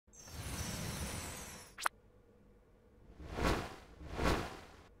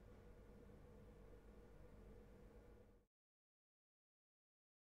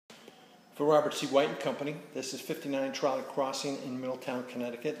For Robert C. White and Company. This is 59 Trolley Crossing in Middletown,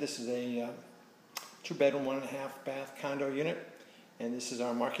 Connecticut. This is a 2-bedroom, 1.5 bath condo unit, and this is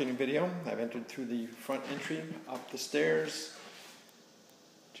our marketing video. I've entered through the front entry, up the stairs,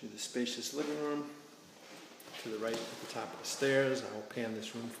 to the spacious living room, to the right at the top of the stairs. I will pan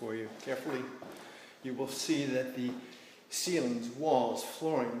this room for you carefully. You will see that the ceilings, walls,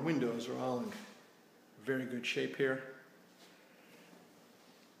 flooring, windows are all in very good shape here.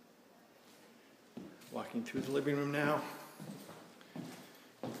 Walking through the living room now.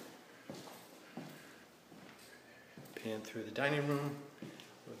 Pan through the dining room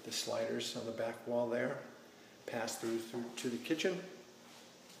with the sliders on the back wall there. Pass through to the kitchen.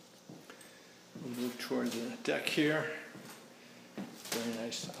 We'll move toward the deck here. Very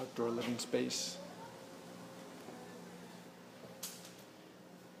nice outdoor living space.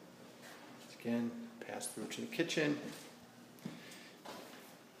 Again, pass through to the kitchen.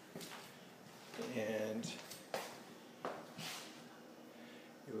 And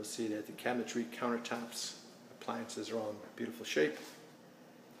you will see that the cabinetry, countertops, appliances are all in beautiful shape.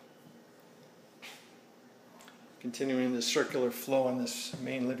 Continuing the circular flow on this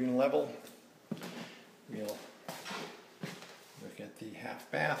main living level, we'll look at the half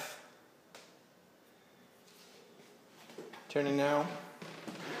bath. Turning now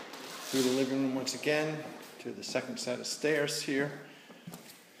through the living room once again to the second set of stairs here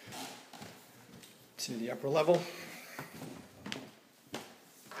to the upper level.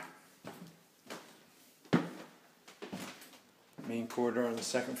 Main corridor on the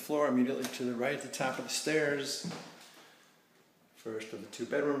second floor, immediately to the right at the top of the stairs. First of the 2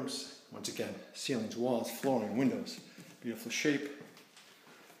 bedrooms. Once again, ceilings, walls, flooring, windows, beautiful shape.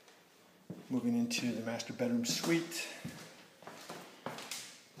 Moving into the master bedroom suite.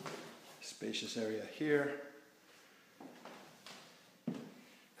 Spacious area here.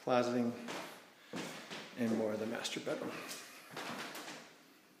 Closeting. And more of the master bedroom.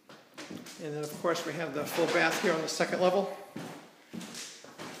 And then of course we have the full bath here on the second level.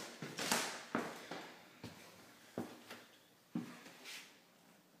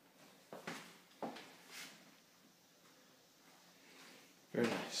 Very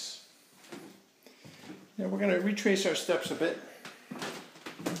nice. Now we're going to retrace our steps a bit.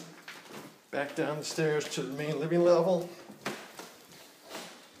 Back down the stairs to the main living level.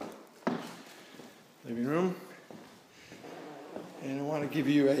 Living room, and I want to give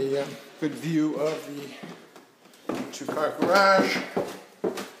you a good view of the 2-car garage,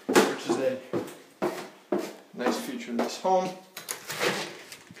 which is a nice feature of this home.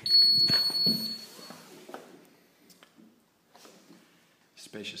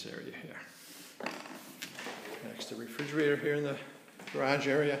 Spacious area here. Next to the refrigerator here in the garage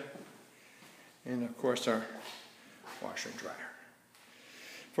area, and of course our washer and dryer.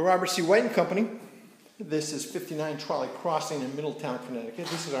 For Robert C. White and Company, this is 59 Trolley Crossing in Middletown, Connecticut.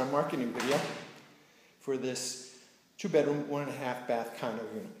 This is our marketing video for this 2-bedroom, 1.5 bath condo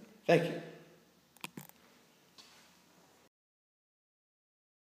unit. Thank you.